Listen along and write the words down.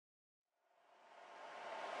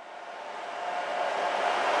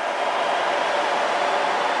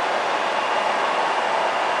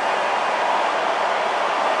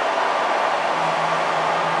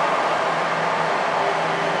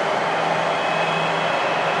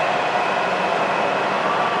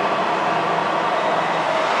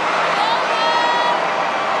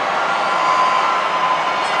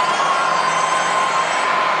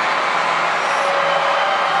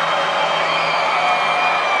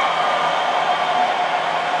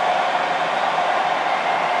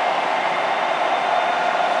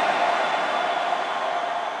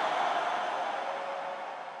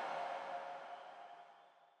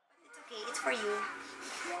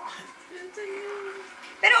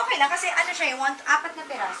Pero okay lang kasi ano siya, 4 na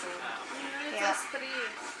piraso. Kaya...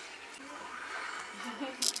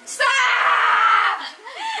 Stop!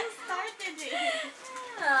 Started it.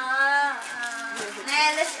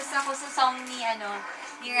 Naialas kasi ako sa song ni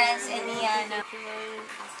Rance and ni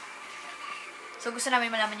So gusto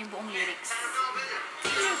namin malaman yung buong lyrics.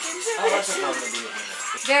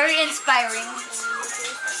 Very inspiring.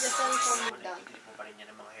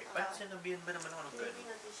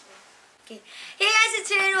 Okay. Hey guys,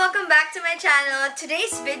 it's Rin. Welcome back to my channel.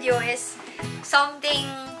 Today's video is something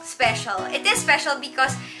special. It is special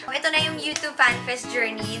because ito na yung YouTube FanFest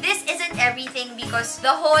journey. This isn't everything because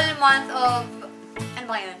the whole month of ano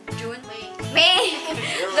ba yun? June? May!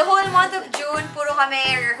 The whole month of June, puro kami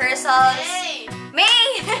rehearsals.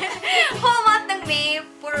 May! Whole month ng May,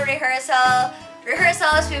 puro rehearsals.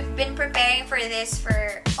 We've been preparing for this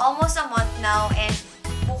for almost a month now and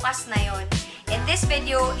bukas na yun. And this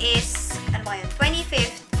video is, ano ba yun?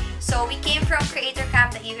 25th. So we came from Creator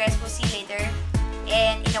Camp that you guys will see later.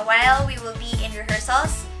 And in a while, we will be in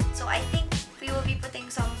rehearsals. So I think we will be putting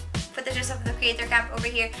some footages of the Creator Camp over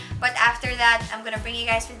here. But after that, I'm gonna bring you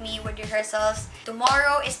guys with me with rehearsals.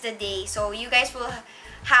 Tomorrow is the day. So you guys will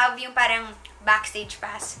have yung parang backstage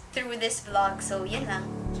pass through this vlog. So yun lang.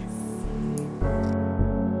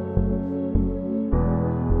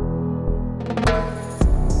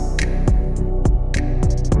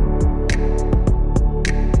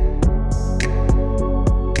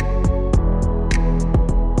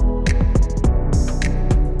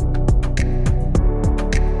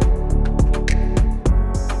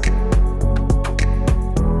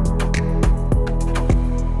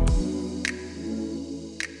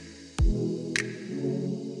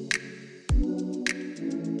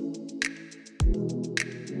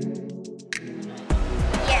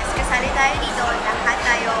 Tayo dito, lahat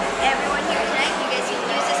tayo, everyone here tonight, you guys can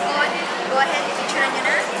use this code. Go ahead, picture nyo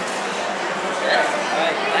na.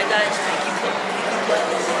 Alright, bye guys, thank you.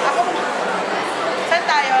 Ako, saan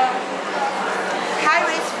tayo?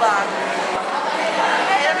 Highways vlog.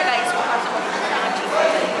 Hello guys, papasok ako sa mga chico.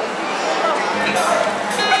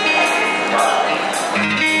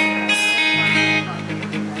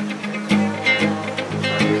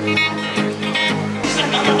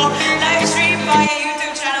 Live stream via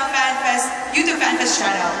YouTube FanFest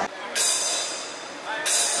channel.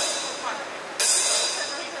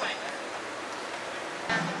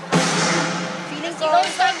 Feeling ko.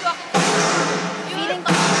 Feeling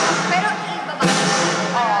ko. Pero iba ba?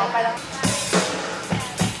 Oo, parang.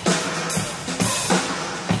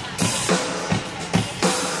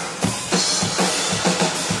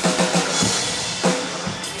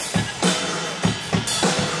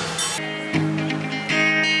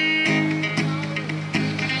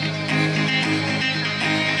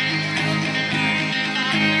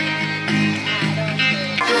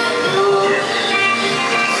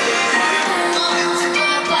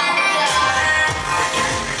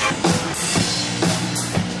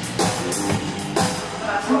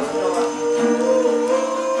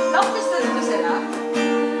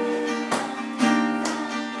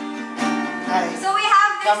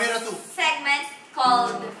 Segment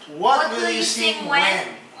called What Will You Sing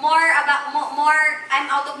When? More, I'm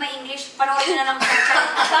out of my English. Panoorin na lang sa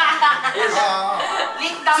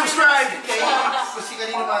link down. Subscribe! Okay? Kasi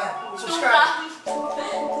kanina ba? Subscribe!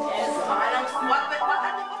 Yes, parang what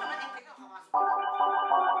ano ko naman yung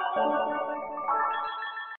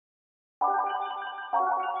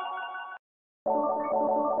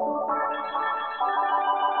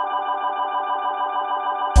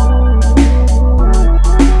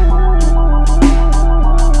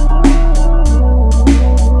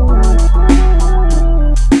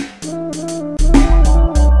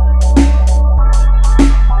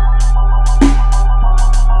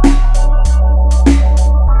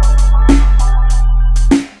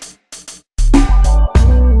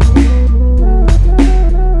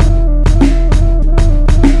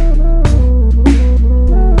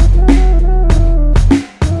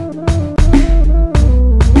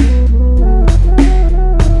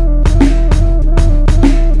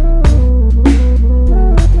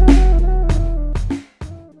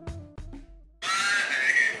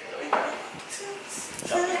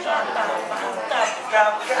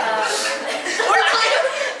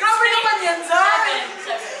grabe naman yan, Zay!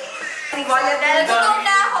 Dahil gutom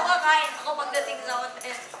na ako, kakain ako pagdating sa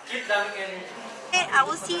hotel. Keep daming energy. I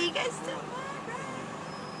will see you guys tomorrow.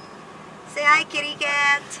 Say hi, kitty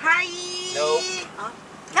cat. Hi! No. Oh.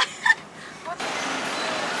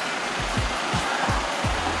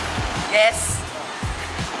 Yes.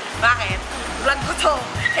 Bakit? Vlog ko to.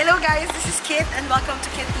 Hello guys, this is Kit and welcome to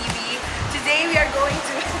Kit TV. Today we are going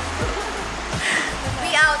to...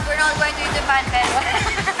 We all going to YouTube fan fest.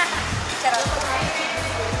 Charot.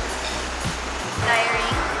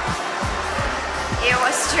 Tiring. It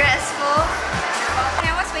was stressful.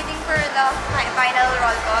 I was waiting for the final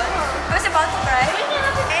roll call. I was about to cry.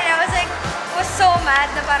 And I was like, was so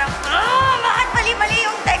mad na parang, bakit mali-mali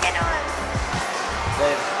yung tech and all.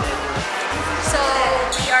 So,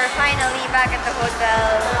 we are finally back at the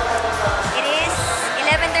hotel. It is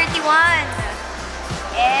 11:31.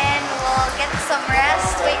 And we'll get some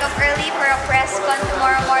rest, wake up early for a press con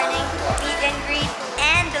tomorrow morning, meet and greet,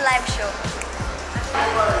 and the live show.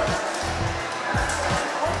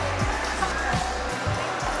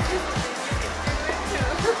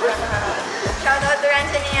 Shout out to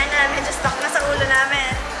Ranjaniana, medyo stuck na sa ulo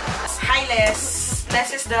namin. Hi, Les. Les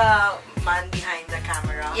is the man behind the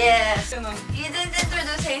camera. Yes. You didn't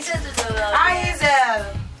introduce Hazel to the vlog. Hi,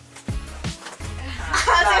 Hazel!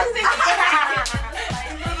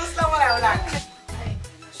 Introduce lang wala.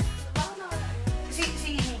 Si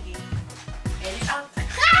Higi. It's out.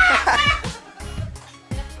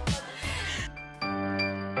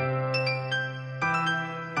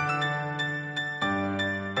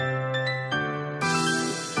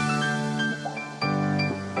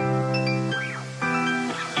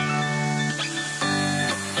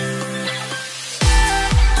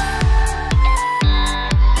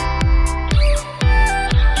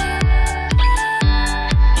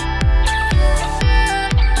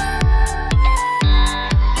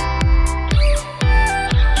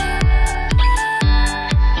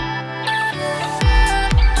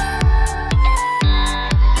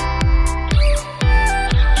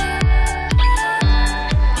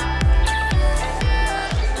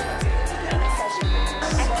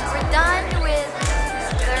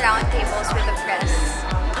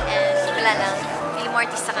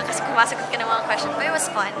 Sumasagot ka ng mga questions. But it was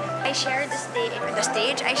fun. I shared the stage.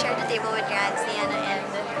 I shared the table with Rans, Liana, and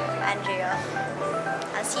Andrea.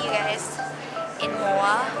 I'll see you guys in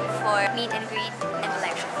MOA for meet and greet and the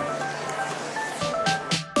live show.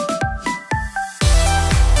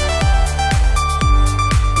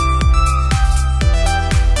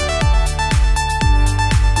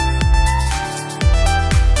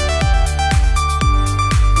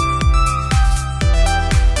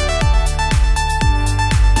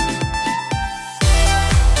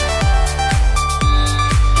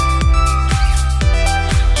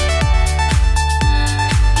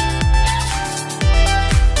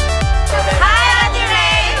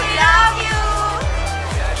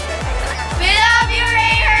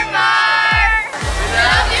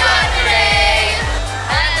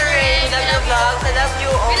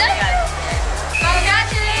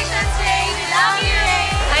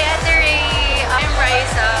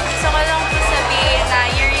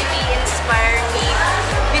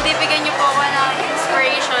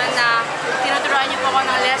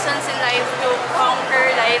 Lessons in life to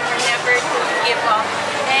conquer life and never to give up.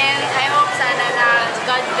 And I hope sana na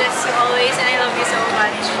God bless you always and I love you so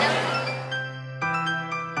much.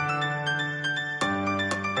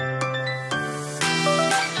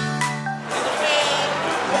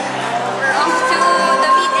 We're off to the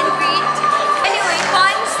meet and greet. Anyway,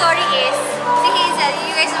 fun story is si Hazel.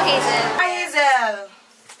 You guys know Hazel? Hi, Hazel!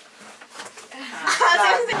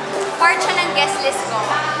 Part siya ng guest list ko.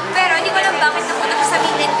 Pero hindi ko alam bakit napunta siya sa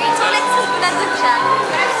meet and greet. So let's nandun siya.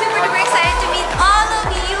 But I'm super excited to meet all of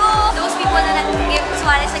you. Those people na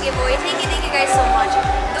sumali sa giveaway. Thank you guys so much.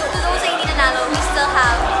 To those na hindi nanalo, we still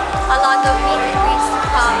have a lot of meet and greets to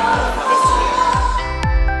come this year.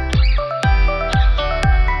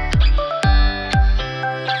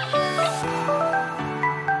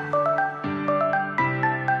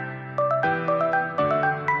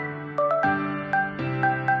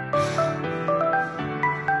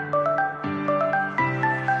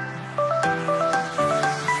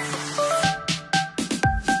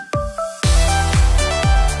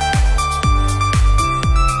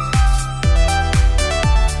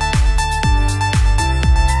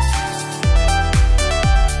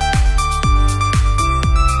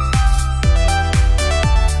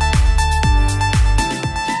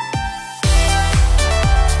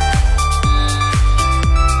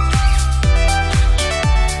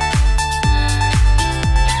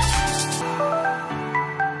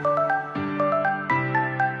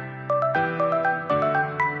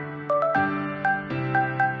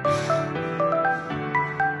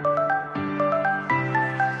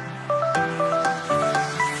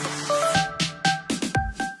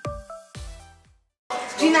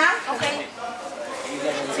 Gina? Okay.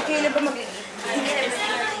 Si Caleb ba mag-lead?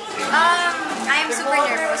 I'm super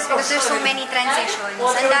nervous because there's so many transitions.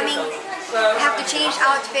 Ang daming have to change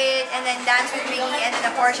outfit and then dance with Miggy and then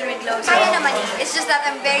a portion with Glow. Kaya naman eh. It's just that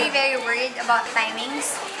I'm very, very worried about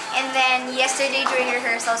timings. And then yesterday during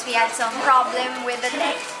rehearsals, we had some problem with the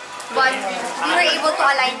tech. But we were able to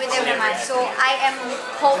align with them naman. So I am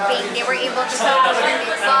hoping they were able to still perform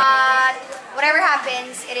it. But whatever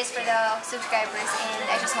happens, it is for the subscribers and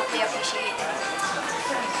I just hope they appreciate it.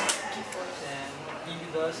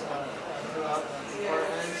 Throughout the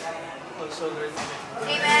performance, also great.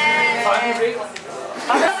 Amen! Love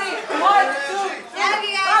you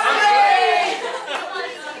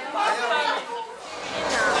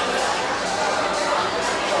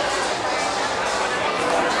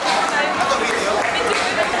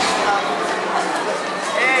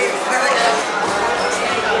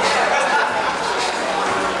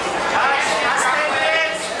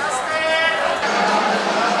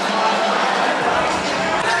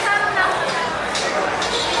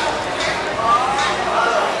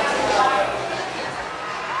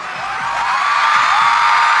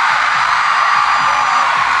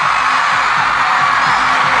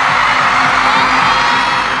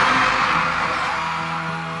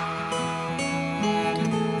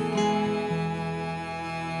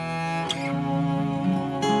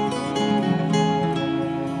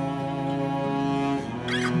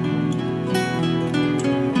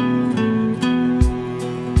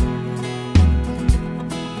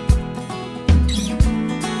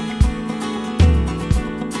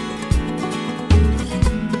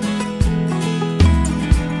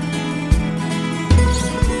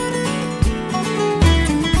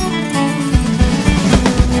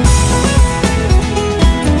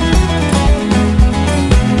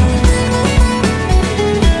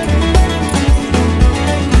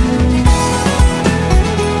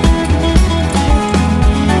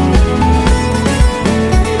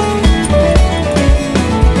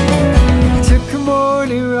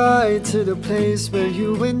to the place where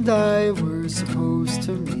you and I were supposed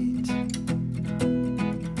to meet.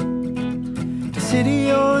 The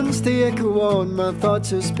city owns the echo on, my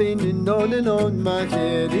thoughts are spinning on and on my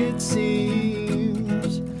head. It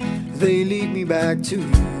seems they lead me back to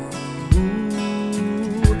you.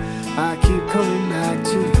 I keep coming back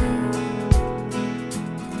to you.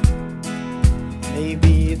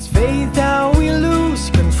 Maybe it's fate that we lose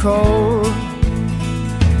control.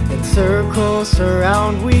 In circles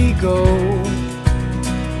around we go.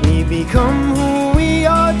 We become who we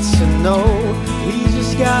ought to know. We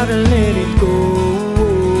just gotta let it go.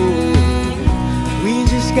 We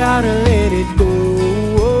just gotta let it go.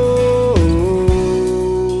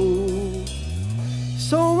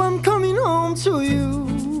 So I'm coming home to you.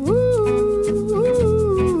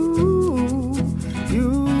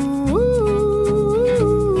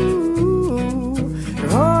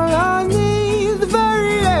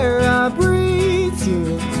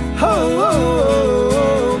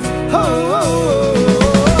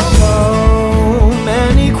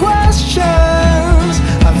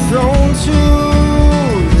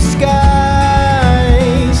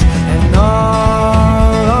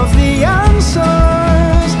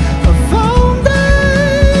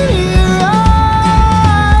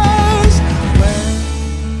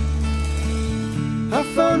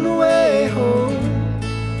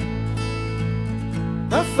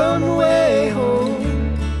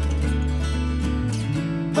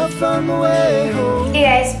 Hey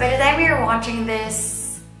guys, by the time you're watching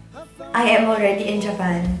this, I am already in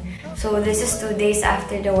Japan. So this is 2 days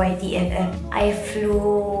after the YTFF. I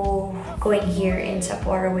flew going here in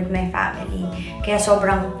Sapporo with my family. Kaya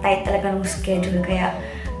sobrang tight talaga ng schedule. Kaya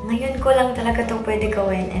ngayon ko lang talaga ito pwede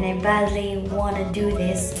gawin. And I badly wanna do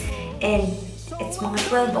this. And it's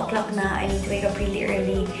mga 12 o'clock na. I need to wake up really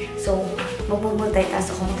early. So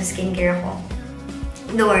magmumultitask ako, mag-skincare ako.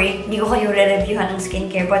 Don't worry, hindi ko kayo re-reviewhan ng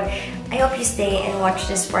skincare, but I hope you stay and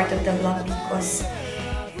watch this part of the vlog because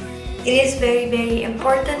it is very, very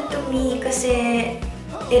important to me kasi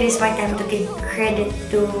it is my time to give credit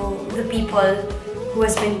to the people who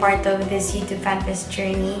has been part of this YouTube FanFest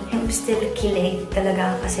journey. I'm still kilig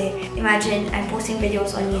talaga kasi imagine I'm posting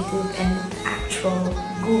videos on YouTube and actual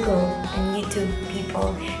Google and YouTube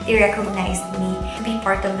people, they recognized me to be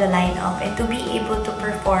part of the lineup and to be able to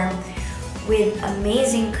perform with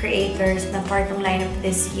amazing creators na part ng lineup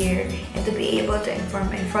this year and to be able to inform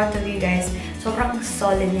in front of you guys. Sobrang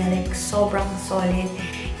solid niya, like sobrang solid.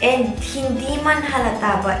 And hindi man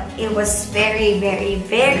halata, but it was very, very,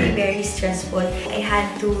 very, very stressful. I had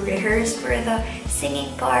to rehearse for the singing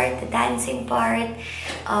part, the dancing part.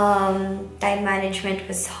 Time management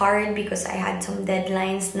was hard because I had some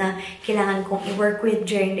deadlines na kailangan kong i-work with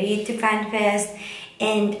during the YouTube FanFest.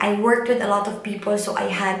 And I worked with a lot of people, so I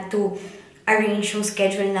had to arrange yung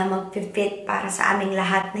schedule na mag-fit para sa aming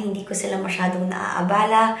lahat na hindi ko sila masyadong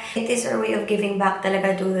naaabala. It is our way of giving back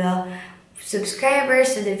talaga to the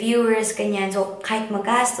subscribers, to the viewers, ganyan. So, kahit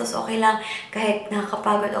magastos, okay lang. Kahit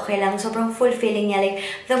nakakapagod, okay lang. Sobrang fulfilling niya. Like,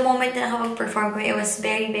 the moment na nakapag-perform ko, it was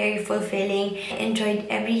very, very fulfilling. I enjoyed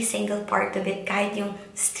every single part of it, kahit yung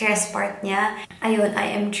stress part niya. Ayun, I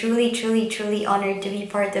am truly, truly, truly honored to be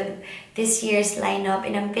part of this year's lineup,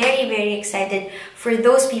 and I'm very, very excited for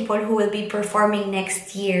those people who will be performing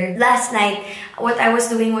next year. Last night, what I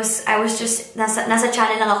was doing was, I was just, nasa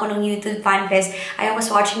channel lang ako ng YouTube FanFest. I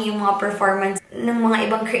was watching yung mga performance ng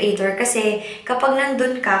mga ibang creator, kasi kapag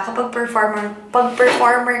nandun ka, kapag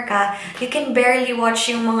performer ka, you can barely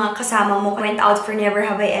watch yung mga kasama mo. I went out for Never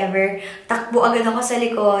Have I Ever. Takbo agad ako sa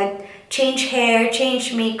likod, change hair,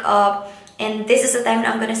 change makeup. And this is the time na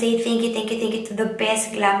I'm gonna say thank you to the best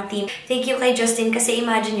glam team. Thank you kay Justin, kasi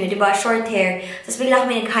imagine nyo, diba, short hair. Tapos bigla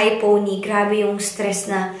kami nag-high pony. Grabe yung stress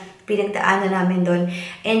na pinagdaanan namin doon.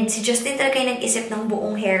 And si Justin talaga yung nag-isip ng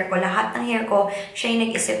buong hair ko. Lahat ng hair ko, siya yung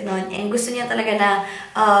nag-isip nun. And gusto niya talaga na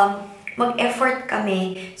mag-effort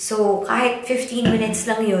kami. So, kahit 15 minutes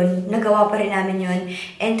lang yun, nagawa pa rin namin yun.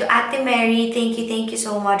 And to Ate Mary, thank you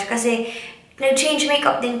so much. Kasi nag-change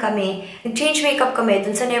makeup din kami. Nag-change makeup kami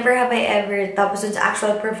dun sa Never Have I Ever, tapos dun sa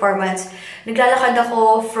actual performance. Naglalakad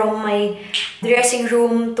ako from my dressing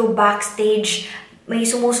room to backstage. May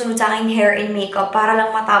sumusunod sa akin hair and makeup para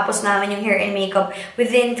lang matapos namin yung hair and makeup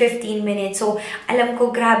within 15 minutes. So, alam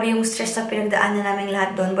ko grabe yung stress na pinagdaanan namin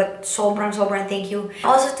lahat doon, but sobrang thank you.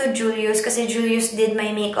 Also to Julius, kasi Julius did my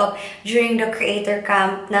makeup during the creator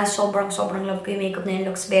camp na sobrang love ko yung makeup na yun.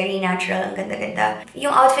 Looks very natural, ang ganda-ganda.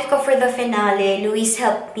 Yung outfit ko for the finale, Luis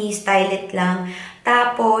helped me style it lang.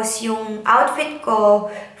 Tapos, yung outfit ko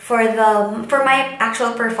for my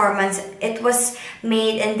actual performance, it was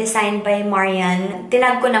made and designed by Marian.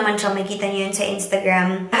 Tinag ko naman siya, makita niyo yun sa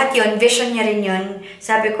Instagram. Lahat yun, vision niya rin yun.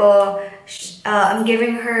 Sabi ko, I'm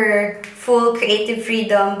giving her full creative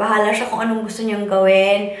freedom. Bahala siya kung anong gusto niyang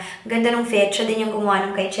gawin. Ganda ng fit. Siya din yung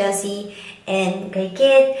gumawa ng kay Chelsea and kay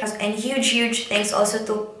Kit. And huge thanks also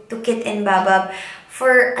to Kit and Babab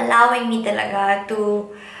for allowing me talaga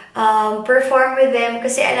to perform with them,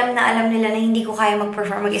 kasi alam nila na hindi ko kaya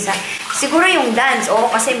mag-perform mag-isa. Siguro yung dance,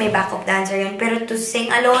 kasi may backup dancer yun. Pero to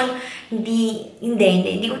sing alone,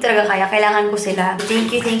 hindi ko talaga kaya. Kailangan ko sila.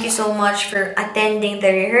 Thank you so much for attending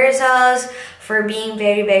the rehearsals, for being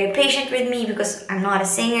very patient with me because I'm not a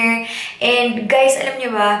singer. And guys, alam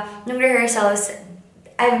nyo ba, nung rehearsals,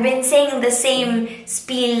 I've been saying the same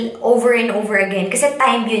spiel over and over again. Kasi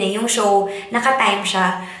time yun eh. Yung show, naka-time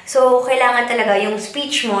siya. So, kailangan talaga yung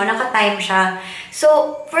speech mo, naka-time siya.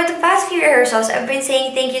 So, for the past few rehearsals, I've been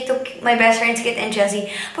saying thank you to my best friends, Kit and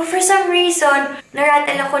Chelsea. But for some reason,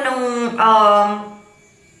 narattle ako nung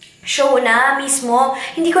show na mismo.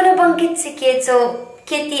 Hindi ko nabanggit si Kit. So,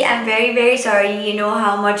 Kitty, I'm very sorry. You know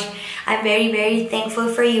how much I'm very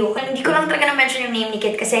thankful for you. Hindi ko lang talaga na-mention yung name ni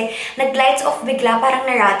Kit kasi nag-lights off bigla, parang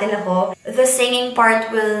narattle ako. The singing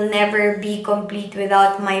part will never be complete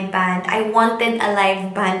without my band. I wanted a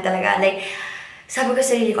live band talaga. Like, sabi ko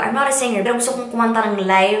sa sarili ko, I'm not a singer, pero gusto kong kumanta ng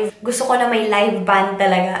live. Gusto ko na may live band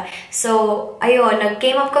talaga. So, ayun,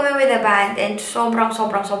 nag-came up kami with a band and sobrang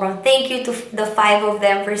thank you to the 5 of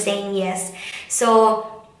them for saying yes. So,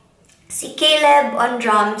 si Caleb on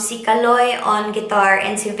drums, si Kaloy on guitar,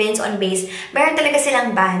 and si Vince on bass. Meron talaga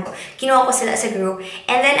silang band. Kinuha ko sila sa group.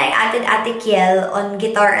 And then I added Ate Kiel on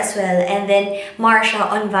guitar as well. And then Marsha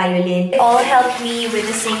on violin. They all helped me with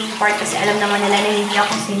the singing part kasi alam naman nila na hindi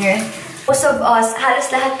ako singer. Most of us,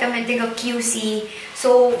 halos lahat kami taga QC.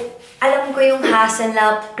 So, alam ko yung hassle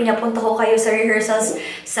na pinapunta ko kayo sa rehearsals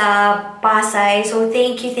sa Pasay. So,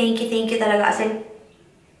 thank you talaga. As in,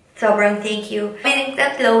 sobrang thank you. I think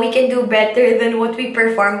tatlo, we can do better than what we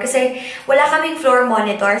perform kasi wala kaming floor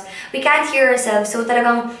monitors. We can't hear ourselves. So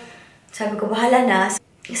talagang, sabi ko, bahala na.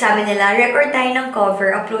 Sabi nila, record tayo ng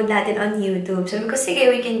cover, upload natin on YouTube. Sabi ko, sige,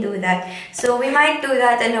 we can do that. So we might do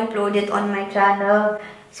that and upload it on my channel.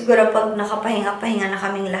 Siguro pag nakapahinga na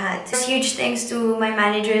kaming lahat. Huge thanks to my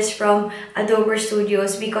managers from Adobe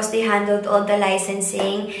Studios because they handled all the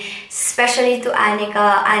licensing. Especially to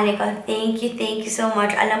Anika. Anika, thank you so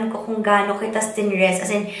much. Alam ko kung gaano kita stinress.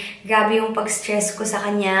 As in, grabe yung pag-stress ko sa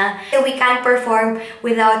kanya. We can't perform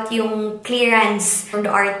without yung clearance from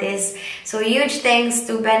the artist. So, huge thanks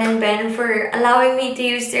to Ben and Ben for allowing me to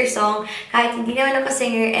use their song kahit hindi naman ako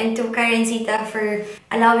singer, and to Karencita for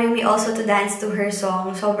allowing me also to dance to her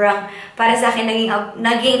song. Sobrang, para sa akin,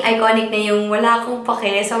 naging iconic na yung wala akong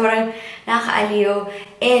pake. Sobrang nakakaaliw.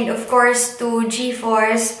 And of course, to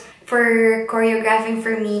G-Force for choreographing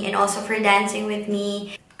for me and also for dancing with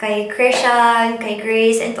me. kay Krishan, kay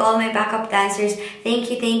Grace, and to all my backup dancers. Thank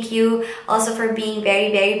you also for being very,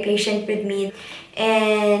 very patient with me.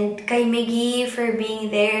 And kay Miggy for being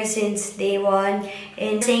there since day one.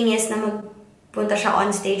 And saying yes na magpunta siya on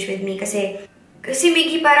stage with me kasi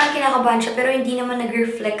Miggy parang kinakabahan siya pero hindi naman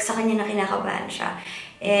nag-reflect sa kanya na kinakabahan siya.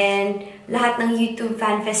 And lahat ng YouTube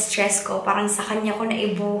FanFest stress ko, parang sa kanya ko na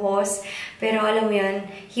ibuhos. Pero alam mo yun,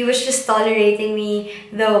 he was just tolerating me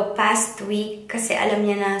the past week kasi alam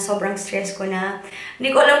niya na sobrang stress ko na.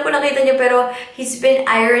 Hindi ko alam kung nakita niya pero he's been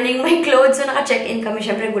ironing my clothes. So naka-check-in kami,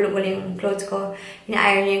 syempre gulo-gulo yung clothes ko.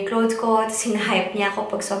 Ina-iron niya yung clothes ko, tapos hina-hype niya ako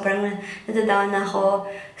pag sobrang nadadown na ako.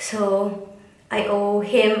 So I owe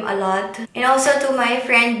him a lot. And also to my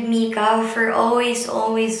friend Mika for always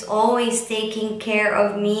taking care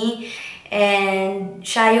of me. And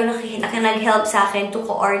siya yung nag-help sa akin to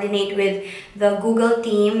coordinate with the Google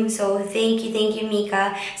team. So thank you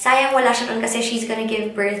Mika. Sayang wala siya doon kasi she's gonna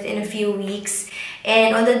give birth in a few weeks.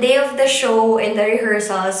 And on the day of the show and the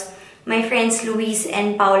rehearsals, my friends Luis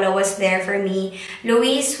and Paula was there for me.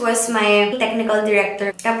 Luis was my technical director.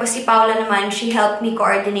 Tapos si Paula naman, she helped me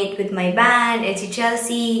coordinate with my band, and si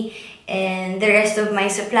Chelsea, and the rest of my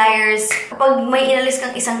suppliers. Kapag may inalis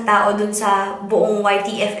kang isang tao dun sa buong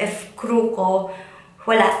YTFF crew ko,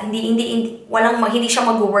 hindi siya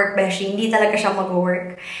mag-work, beshi. Hindi talaga siya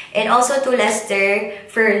mag-work. And also to Lester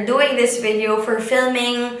for doing this video, for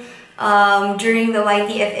filming during the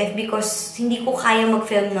YTFF because hindi ko kaya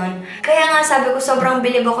mag-film nun. Kaya nga sabi ko, sobrang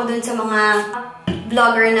bilib ako dun sa mga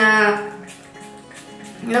vlogger na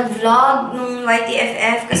nag-vlog nung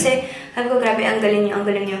YTFF kasi sabi ko, grabe, ang galing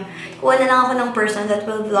nyo. Kuha na lang ako ng person that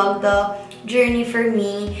will vlog the journey for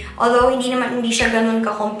me. Although, hindi siya ganun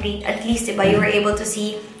ka-complete. At least, diba, you were able to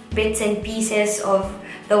see bits and pieces of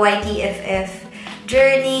the YTFF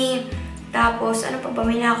journey. Tapos, ano pa ba?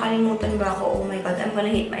 May nakakalimutan ba ako? Oh my God, I'm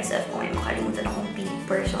gonna hate myself kung may makalimutan akong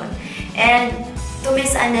person. And to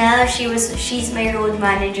Miss Anel, she's my road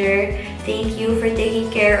manager. Thank you for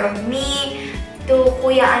taking care of me. To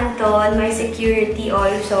Kuya Anton, my security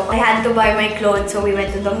also. I had to buy my clothes, so we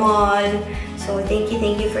went to the mall. So thank you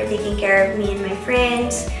for taking care of me and my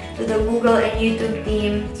friends. To the Google and YouTube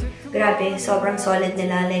team, grabe, sobrang solid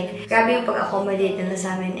nila. Like, grabe yung pag-accommodate nila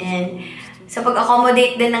sa amin. And sa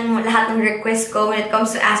pag-accommodate din ng lahat ng request ko when it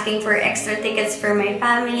comes to asking for extra tickets for my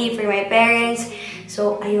family, for my parents.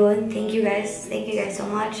 So, ayun. Thank you guys. Thank you guys so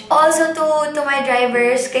much. Also to my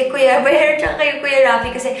drivers, kay Kuya Bayer, tsaka kay Kuya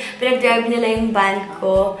Rafi, kasi pinag-drive nila yung band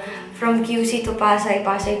ko from QC to Pasay,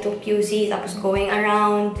 Pasay to QC, tapos going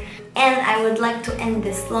around. And I would like to end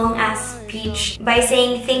this long-ass speech by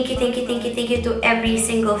saying thank you to every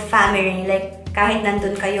single family. Like, kahit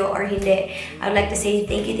nandun kayo or hindi, I would like to say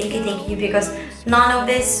thank you because none of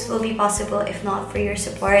this will be possible if not for your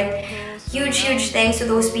support. Huge thanks to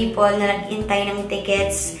those people na nag-intay ng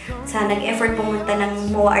tickets, sa nag-effort pumunta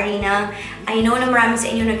ng MOA Arena. I know na marami sa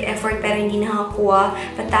inyo nag-effort pero hindi nakakuha,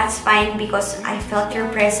 but that's fine because I felt your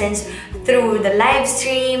presence through the live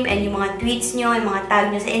stream and yung mga tweets nyo, yung mga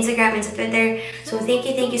tag nyo sa Instagram and sa Twitter. So thank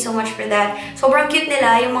you so much for that. Sobrang cute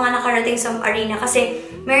nila yung mga nakarating sa arena kasi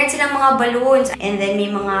meron silang mga balloons and then may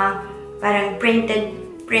mga parang printed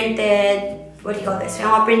what do you call this? May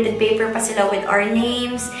mga printed paper pa sila with our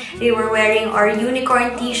names. They were wearing our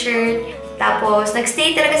unicorn t-shirt. Tapos,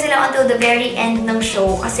 nagstay talaga sila until the very end ng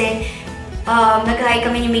show kasi nag-hi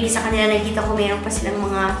kami ni Miggy sa kanila. Nakita ko mayroon pa silang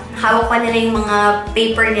mga, hawak pa nila yung mga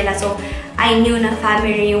paper nila. So, I knew na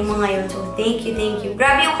family yung mga yun. So, thank you.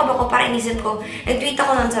 Grabe yung kaba ko, parang inisip ko. Nag-tweet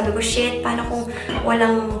ako nun, sabi ko, shit, paano kung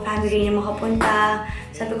walang family na makapunta?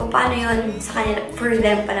 Sabi ko, paano yun sa kanila? For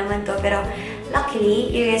them pa naman to. Pero, luckily,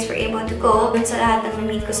 you guys were able to go. Sa lahat ng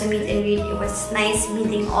na-meet ko sa meet and greet, it was nice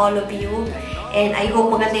meeting all of you. And I hope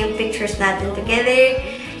maganda yung pictures natin together.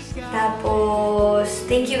 Tapos,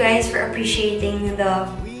 thank you guys for appreciating the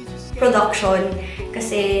production.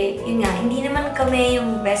 Kasi, yun nga, hindi naman kami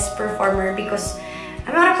yung best performer because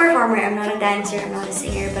I'm not a performer, I'm not a dancer, I'm not a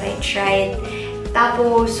singer, but I tried.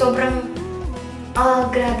 Tapos, sobrang,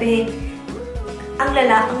 grabe. Ang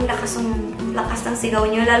lakas ng sigaw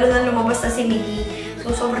niyo, lalo na lumabas na si Miggy.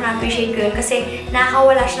 So, sobrang na-appreciate ko yun kasi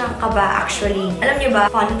nakakawala siya ng kaba actually. Alam niyo ba,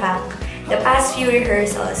 fun fact, the past few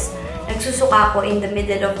rehearsals, nagsusuka ako in the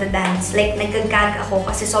middle of the dance. Like, nagagag ako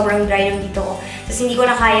kasi sobrang dry yung dito ko. Tapos hindi ko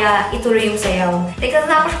na kaya ituloy yung sayaw. Like,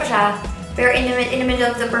 natapos ko siya, pero in the middle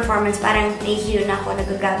of the performance, parang nahihilo na ako,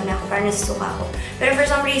 nagagag na ako, parang nasusuka ako. Pero for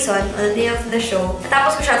some reason, on the day of the show,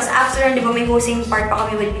 natapos ko siya. Tapos after, di ba, may hosting part pa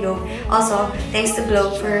kami with Globe. Also, thanks to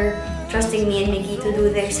Globe for trusting me and Miggy to do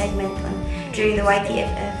their segment during the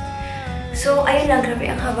YTFF. So, ayun lang, grabe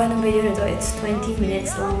ang haba ng video na to. It's 20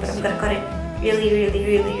 minutes long, but I'm gonna cut it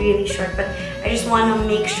really short. But I just want to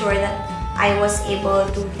make sure that I was able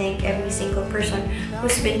to thank every single person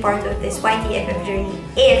who's been part of this YTFF journey.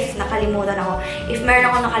 If nakalimutan ako, if meron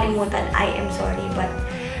ako nakalimutan, I am sorry. But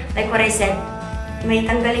like what I said, may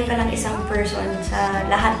tanggalin ka lang isang person sa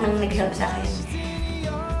lahat ng nag-help sa akin.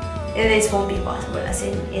 This won't be possible, as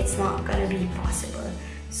in, it's not gonna be possible.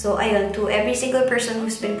 So, ayun, to every single person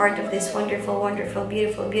who's been part of this wonderful,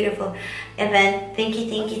 beautiful event, thank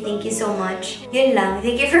you so much. Yun lang.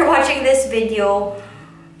 Thank you for watching this video.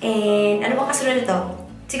 And ano bang kasunod nito?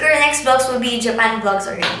 Siguro next vlogs will be Japan vlogs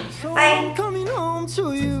already. Bye! Coming home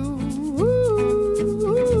to you.